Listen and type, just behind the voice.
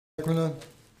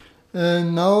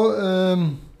Now,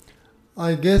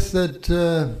 I guess that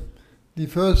the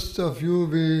first of you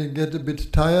will get a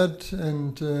bit tired,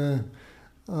 and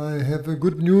I have a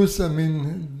good news. I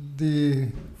mean, the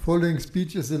following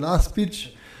speech is the last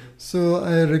speech, so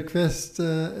I request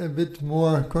a bit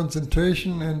more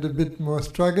concentration and a bit more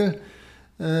struggle.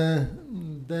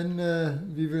 Then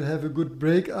we will have a good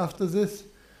break after this,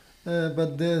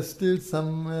 but there's still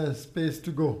some space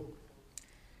to go.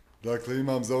 Dakle,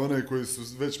 imam za one koji su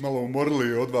već malo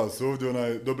umorili od vas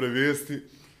ovdje dobre vijesti.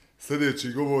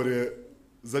 Sljedeći govor je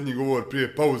zadnji govor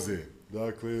prije pauze.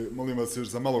 Dakle, molim vas još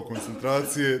za malo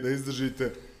koncentracije da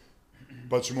izdržite,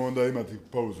 pa ćemo onda imati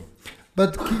pauzu.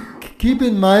 But keep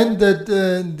in mind that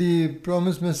the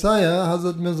promised Messiah,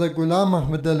 Hazrat Mirza Ghulam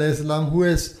Ahmad alayhi salam, who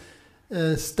has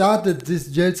started this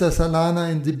Dželsa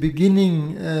Salana in the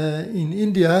beginning in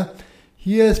India,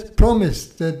 he has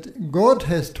promised that God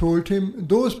has told him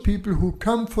those people who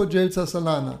come for Dželsa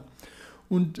Salana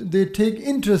and they take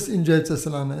interest in Dželsa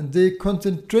Salana and they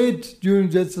concentrate during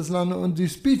Dželsa Salana on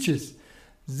these speeches,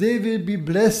 they will be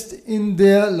blessed in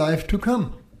their life to come.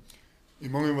 I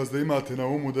molim vas da imate na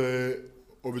umu da je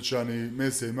obećani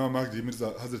Mesija Imam Mahdi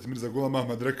Hazreti Mirza Ghulam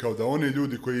Ahmad rekao da oni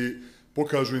ljudi koji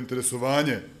pokažu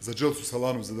interesovanje za Dželsu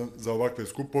Salanu, za ovakve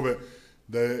skupove,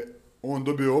 da je on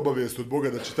dobio obavijest od Boga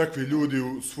da će takvi ljudi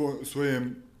u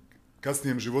svojem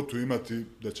kasnijem životu imati,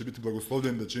 da će biti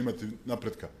blagoslovljeni, da će imati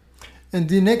napretka. And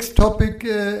the next topic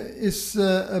is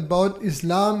about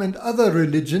Islam and other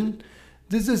religion.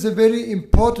 This is a very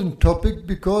important topic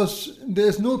because there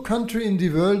is no country in the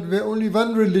world where only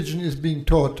one religion is being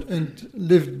taught and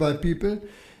lived by people.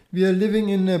 We are living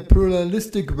in a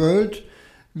pluralistic world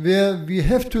where we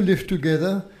have to live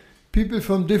together, people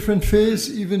from different faiths,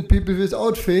 even people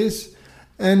without faith.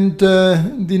 And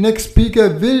the next speaker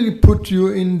will put you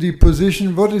in the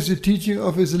position, what is the teaching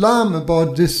of Islam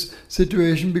about this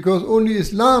situation, because only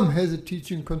Islam has a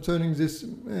teaching concerning this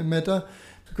matter,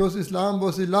 because Islam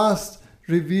was the last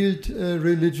revealed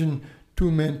religion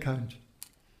to mankind.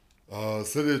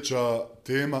 Sljedeća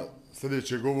tema,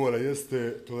 sljedećeg govora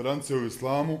jeste tolerancija u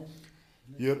islamu,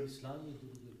 jer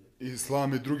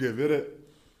islam i druge vjere,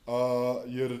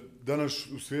 jer danas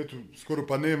u svijetu skoro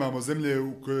pa nemamo zemlje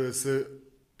u kojoj se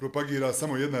propagira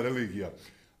samo jedna religija,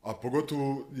 a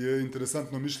pogotovo je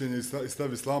interesantno mišljenje i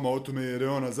stav islama o tome jer je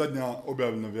ona zadnja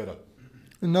objavljena vjera.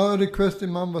 And now I request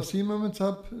Imam Wasim Ahmad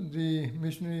Sahab, the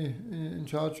missionary in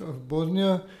charge of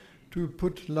Bosnia, to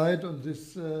put light on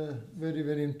this very,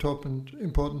 very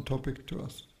important topic to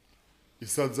us. I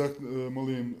sad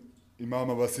molim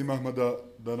imama Wasim Ahmada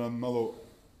da nam malo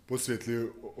posvijetli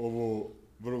ovo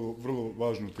vrlo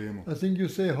važnu temu. I think you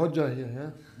say Hođa here,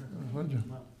 yeah? Hođa.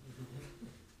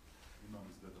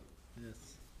 Yes.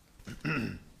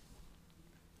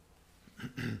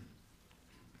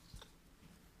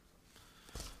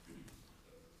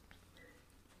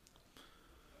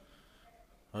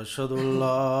 أشهد أن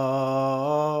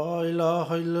لا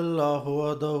إله إلا الله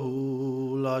وحده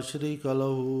لا شريك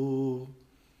له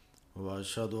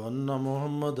وأشهد أن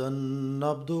محمدا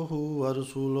عبده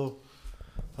ورسوله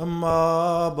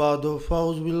أما بعد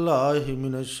فأعوذ بالله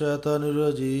من الشيطان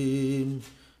الرجيم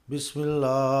بسم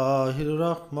الله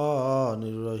الرحمن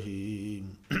الرحيم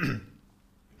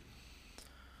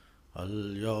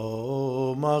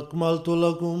اليوم أكملت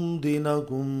لكم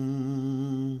دينكم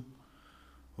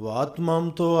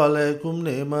وأتممت عليكم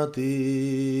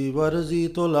نعمتي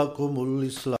ورضيت لكم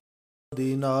الإسلام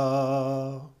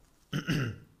دينا.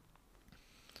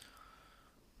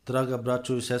 Draga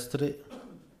braćo i sestre,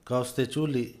 kao ste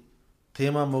čuli,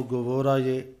 tema mog govora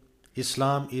je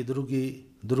Islam i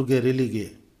druge religije.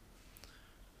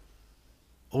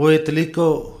 Ovo je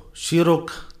toliko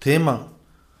širok tema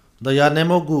da ja ne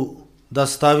mogu da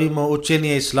stavimo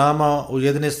učenje Islama u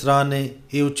jedne strane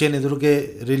i učenje druge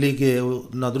religije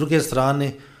na druge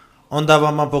strane, onda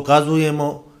vama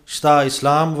pokazujemo šta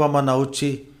Islam vama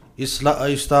nauči i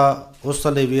šta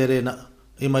ostale vjere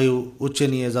imaju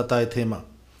učenje za taj tema.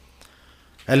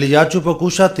 Ali ja ću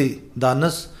pokušati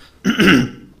danas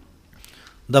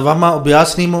da vama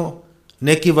objasnimo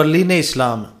neke vrline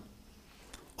Islama.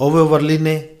 Ove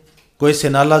vrline koje se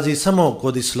nalazi samo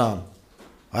kod Islama,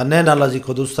 a ne nalazi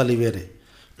kod ostali vjere.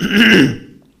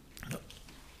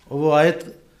 Ovo ajet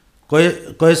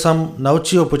koje sam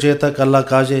naučio početak, Allah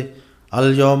kaže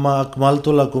Al-yawma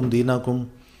akmaltu lakum dinakum,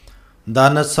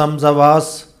 danas sam za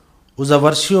vas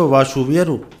uzavršio vašu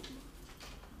vjeru.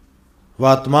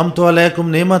 Va atmamtu alaikum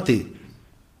nemati,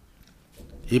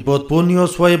 i potpunio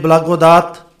svoje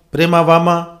blagodat prema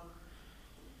vama.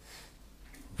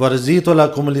 Varzitu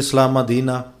lakum l-islama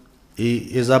dina, i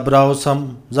izabrao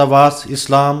sam za vas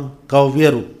Islam kao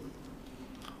vjeru.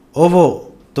 ovo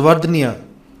tvrdnja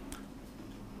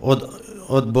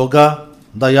od Boga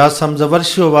da ja sam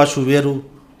završio vašu vjeru,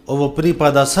 ovo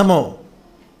pripada samo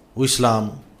u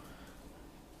islamu.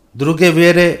 Druge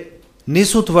vjere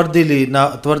nisu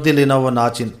tvrdili na ovaj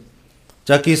način.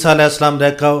 Čak Isa a.s.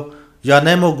 rekao, ja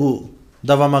ne mogu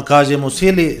da vama kažem u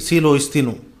silu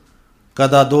istinu.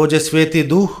 Kada dođe Sveti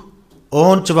Duh,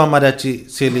 on će vama reći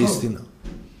cijelu istinu.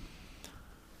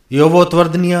 I ovo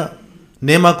tvrdnja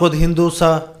nema kod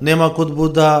Hindusa, nema kod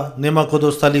Buda, nema kod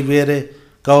ostalih vjere.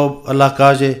 Kao Allah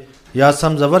kaže, ja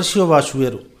sam završio vašu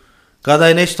vjeru. Kada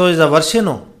je nešto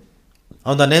završeno,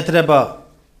 onda ne treba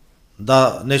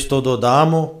da nešto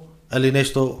dodamo ili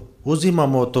nešto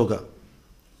uzimamo od toga.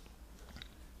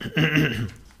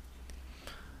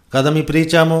 Kada mi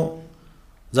pričamo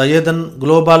za jedan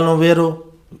globalnu vjeru,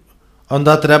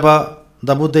 onda treba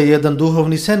da bude jedan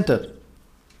duhovni centar.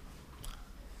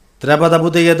 Treba da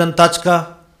bude jedan tačka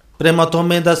prema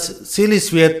tome da cijeli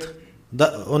svijet,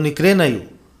 da oni krenaju.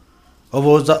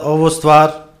 Ovo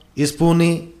stvar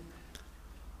ispuni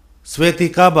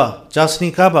Sveti Kaba,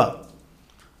 časni Kaba.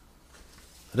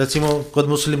 Recimo kod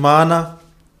muslimana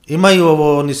imaju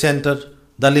ovo oni centar,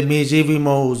 da li mi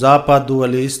živimo u zapadu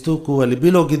ili istoku ili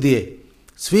bilo gdje.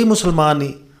 Svi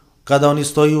muslimani kada oni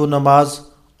stoju u namaz,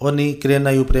 oni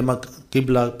krenaju prema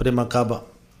kibla, prema Kaba.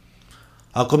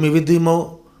 Ako mi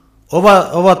vidimo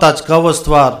ova tačka, ova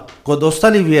stvar kod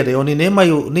ostali vjere, oni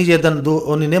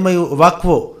nemaju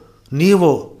ovakvo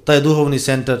nivo, taj duhovni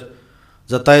centar.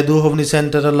 Za taj duhovni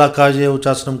centar Allah kaže u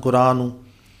časnom Kuranu,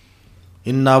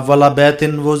 inna avvala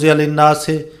betin vuzija lin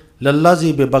nase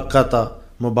lallazi bi bakkata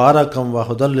mubarakam wa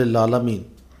hudal lil alamin.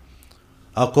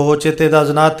 Ako hoćete da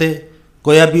znate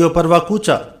koja je bio prva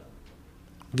kuća,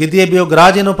 gdje je bio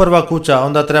građena prva kuća,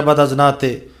 onda treba da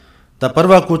znate da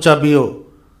prva kuća bio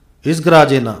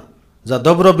izgrađena za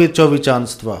dobrobit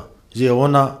čovječanstva, je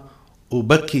ona u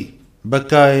Bekki.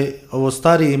 Bekka je ovo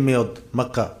stari ime od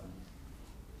Maka.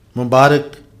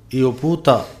 Mubarak i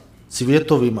uputa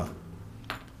svjetovima.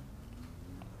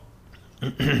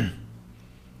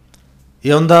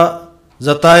 I onda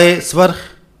za taj svrh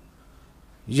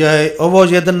je ovo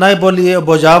jedan najbolje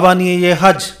obožavanje je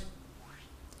hađ.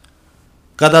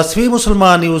 Kada svi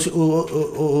muslimani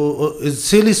iz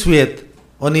cijeli svijet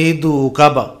oni idu u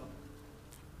Kaba.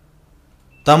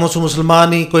 Tamo su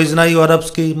muslimani koji znaju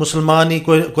arapski, muslimani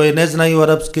koji ne znaju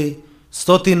arapski,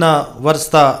 stotina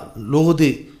vrsta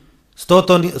ljudi,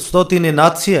 stotine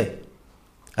nacije,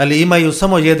 ali imaju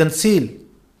samo jedan cilj,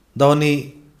 da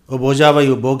oni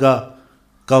obožavaju Boga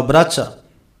kao braća.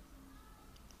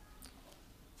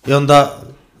 I onda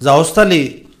za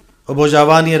ostali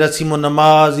obožavanje, recimo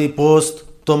namaz i post,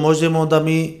 to možemo da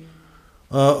mi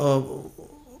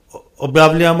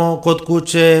objavljamo kod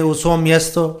kuće u svom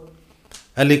mjestu,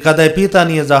 ali kada je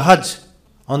pitanje za hađ,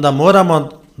 onda moramo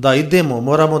da idemo,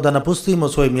 moramo da napustimo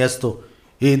svoje mjesto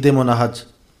i idemo na hađ.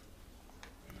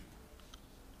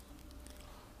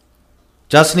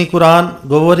 Časni Kur'an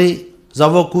govori za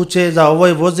ovo kuće, za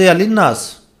ovoj voze ali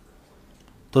nas.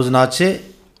 To znači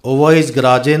ovo je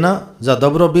izgrađena za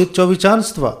dobrobit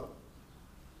čovječanstva.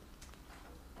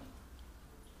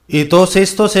 I to se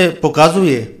isto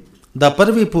pokazuje da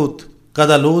prvi put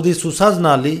kada ljudi su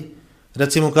saznali,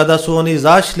 recimo kada su oni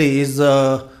izašli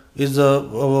iz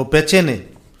pećine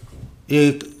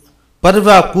i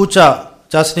prva kuća,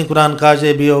 časni Kur'an kaže,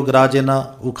 je bio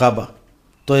građena u Kaba.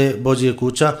 To je Božja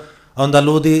kuća. Onda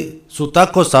ljudi su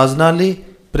tako saznali,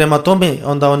 prema tome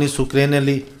onda oni su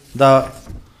krenuli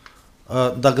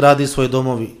da gradi svoje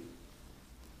domovi.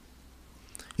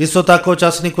 Isto tako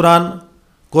časni Kur'an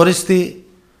koristi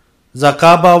za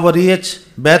Kaba ovo riječ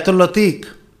Betul Atik.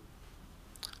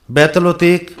 Betul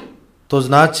Atik to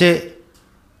znači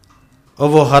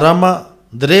ovo harama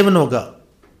drevnoga.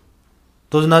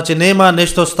 To znači nema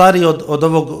nešto starije od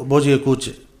ovog Božje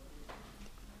kuće.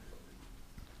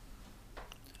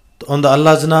 Onda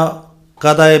Allah zna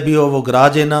kada je bio ovo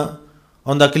građena,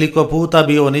 onda koliko puta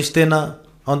bio uništena,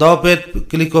 onda opet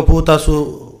koliko puta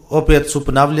su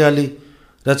ponavljali,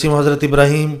 recimo Hazret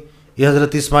Ibrahim i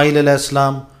Hazret Ismail a.s.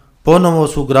 ponovo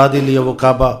su gradili ovo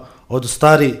Kaba od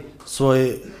stari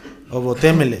svoje ovo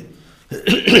temelje.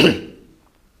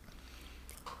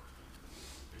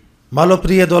 Malo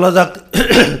prije dolazak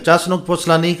časnog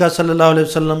poslanika sallallahu alejhi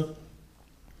ve sellem,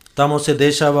 tamo se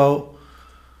dešavao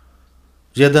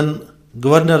jedan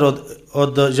guverner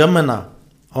od Jemena,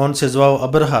 on se zvao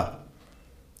Abraha.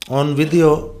 On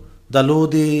vidio da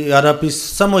ljudi Arapi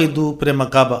samo idu prema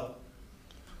Kaba.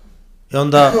 I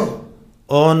onda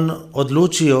on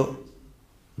odlučio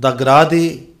da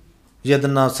gradi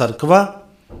jedna crkva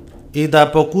i da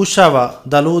pokušava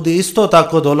da ljudi isto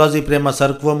tako dolazi prema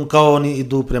crkvom kao oni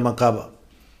idu prema Kaba.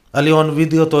 Ali on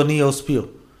vidio to nije uspio.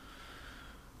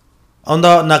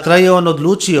 Onda na kraju on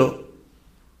odlučio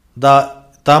da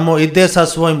tamo ide sa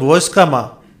svojim vojskama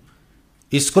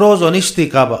i skroz uništi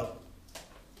Kaba.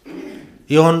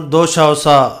 I on došao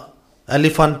sa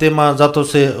elefantima, zato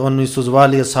se oni su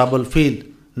zvali Ashabul Fil,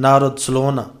 narod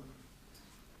slona.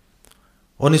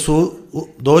 Oni su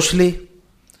došli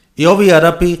i ovi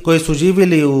Arapi koji su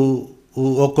živjeli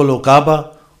okolo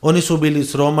Kaba, oni su bili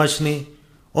sromašni,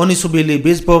 oni su bili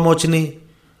bezpomoćni,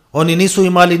 oni nisu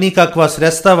imali nikakva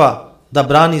sredstava da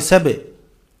brani sebe.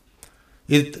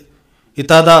 I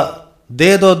tada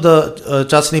ded od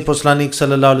časni poslanik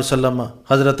sallallahu alejhi ve sellem,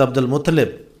 Hazrat Abdul Muttalib,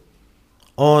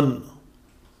 on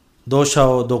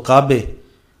došao do Kabe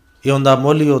i onda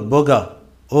molio od Boga: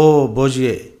 o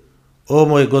Božje, o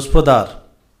moj gospodar,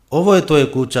 ovo je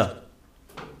tvoja kuća,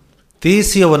 ti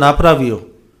si ovo napravio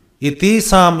i ti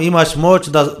sam imaš moć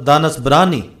da nas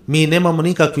brani, mi nemamo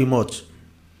nikakvu moć.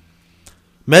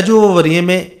 Među ovo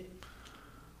vrijeme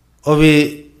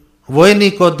ovi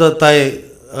vojnik od taj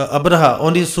Abraha,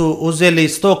 oni su uzeli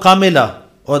 100 kamela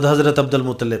od Hazrat Abdul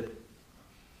Muttalib.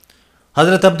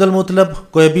 Hazrat Abdul Muttalib,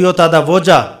 koji je bio tada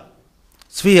vođa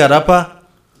svi Arapa,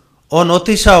 on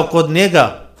otišao kod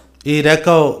njega i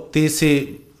rekao: ti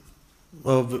si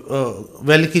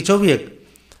veliki čovjek,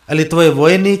 ali tvoj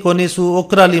vojnik, oni su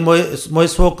okrali moj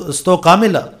 100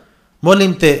 kamela,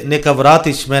 molim te neka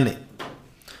vratiš mene.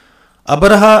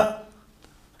 Abraha,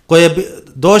 koji je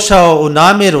došao u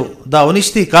namjeru da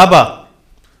uništi Kaba,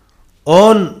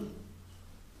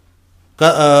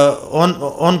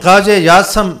 on kaže: ja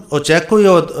sam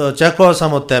očekao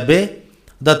sam od tebe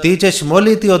da ti ćeš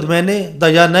moliti od mene da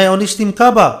ja ne uništim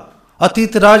Kaba, a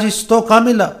ti tražiš 100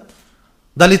 kamela.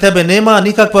 Da li tebe nema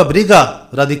nikakva briga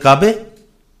radi Kabe?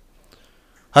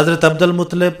 Hazrat Abdul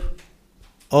Muttalib,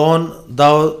 on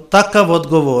dao takav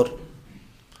odgovor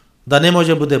da ne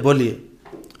može bude bolje.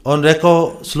 On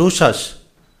rekao: slušaš,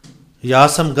 ja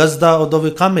sam gazda od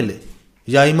ove kamele,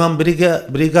 ja imam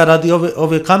briga radi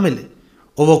ove kamele.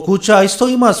 Ovo kuća isto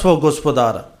ima svog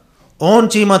gospodara, on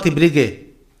će imati brige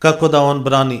kako da on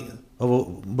brani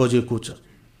ovo Božje kuća.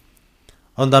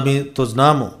 Onda mi to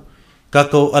znamo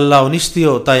kako Allah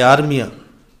uništio taj armija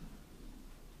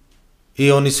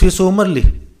i oni svi su umrli,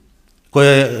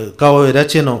 kao je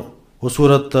rečeno u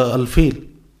surat Al-Fil.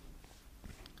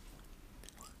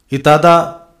 I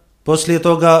tada poslije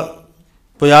toga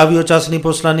pojavio časni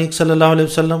poslanik sallallahu alejhi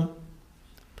ve sellem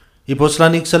i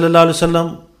poslanik sallallahu alejhi ve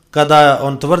sellem, kada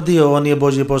on tvrdio on je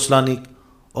Božji poslanik,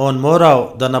 on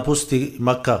morao da napusti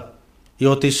Makka i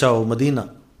otišao u Medina.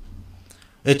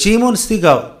 Čim on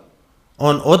stigao,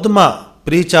 on odmah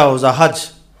pričao za hađ,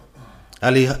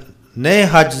 ali ne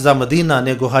hađ za Medina,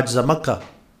 nego hađ za Makka.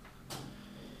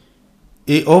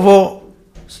 I ovo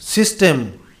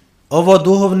sistem, ovo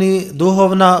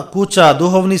duhovna kuća,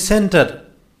 duhovni centar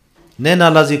ne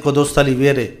nalazi kod ostali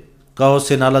vjere kao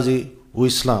se nalazi u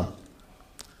Islamu.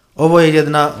 Ovo je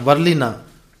jedna vrlina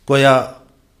koja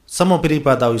samo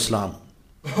pripada u Islamu.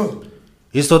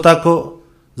 Isto tako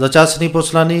za časni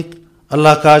poslanik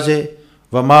Allah kaže: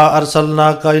 وَمَا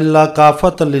أَرْسَلْنَاكَ إِلَّا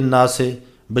كَافَةً لِلنَّاسِ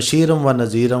بَشِيرًا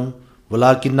وَنَذِيرًا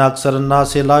وَلَكِنَّ أَكْثَرَ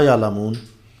النَّاسِ لَا يَعْلَمُونَ.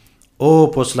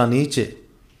 O poslaniče,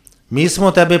 mi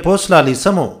smo tebe poslali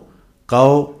samo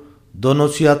kao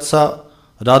donosijaca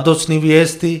radosnih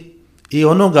vijesti i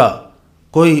onoga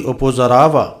koji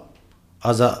upozorava,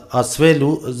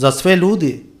 za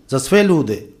sve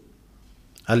ljude,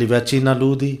 ali većina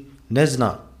ljudi ne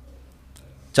zna.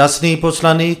 Časni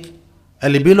poslanik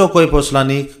ili bilo koji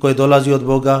poslanik koji dolazi od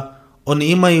Boga, oni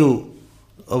imaju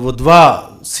ovo dva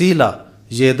sila.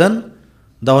 Jedan,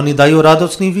 da oni daju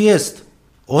radosni vijest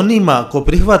onima ko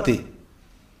prihvati.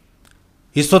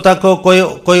 Isto tako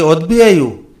koji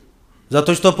odbijaju,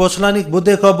 zato što poslanik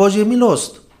bude kao Božja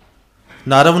milost.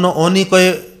 Naravno, oni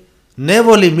koji ne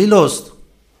voli milost,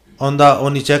 onda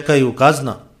oni čekaju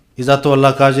kazna. I zato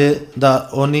Allah kaže da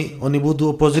oni budu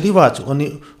upozorivači,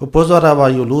 oni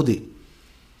upozoravaju ljudi.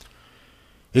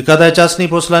 I kada je časni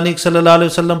poslanik sallallahu alejhi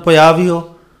ve sellem pojavio,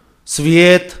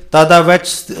 svijet tada već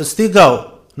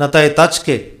stigao na taj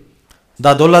tačke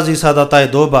da dolazi sada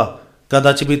taj doba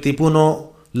kada će biti puno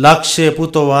lakše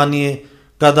putovanje,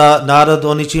 kada narod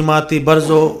oni će imati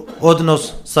brzo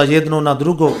odnos sa jedno na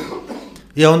drugo.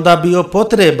 I onda bio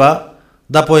potreba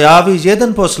da pojavi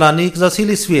jedan poslanik za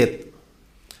cijeli svijet.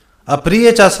 A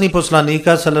prije časni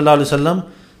poslanika sallallahu alejhi ve sellem,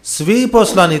 svi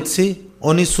poslanici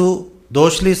oni su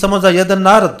došli samo za jedan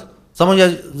narod, samo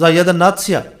za jedan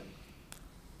nacija.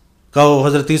 Kao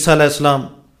Hazrat Isa a.s.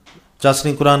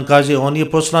 časni Kur'an kaže, on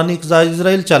je poslanik za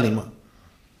Izraelčanima.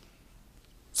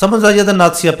 Samo za jedna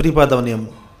nacija pripada njemu.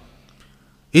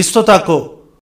 Isto tako,